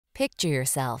Picture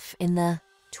yourself in the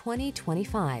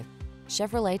 2025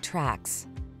 Chevrolet Trax.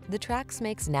 The Trax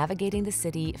makes navigating the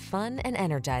city fun and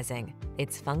energizing.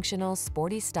 Its functional,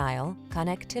 sporty style,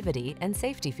 connectivity, and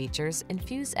safety features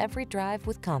infuse every drive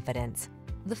with confidence.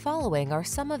 The following are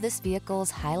some of this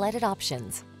vehicle's highlighted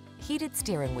options: heated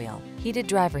steering wheel, heated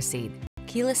driver's seat,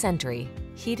 keyless entry,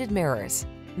 heated mirrors,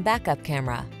 backup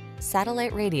camera,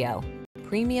 satellite radio,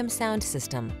 premium sound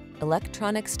system,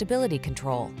 electronic stability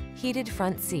control, heated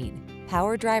front seat,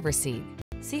 power driver's seat.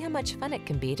 See how much fun it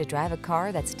can be to drive a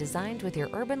car that's designed with your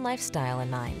urban lifestyle in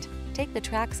mind. Take the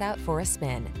Trax out for a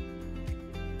spin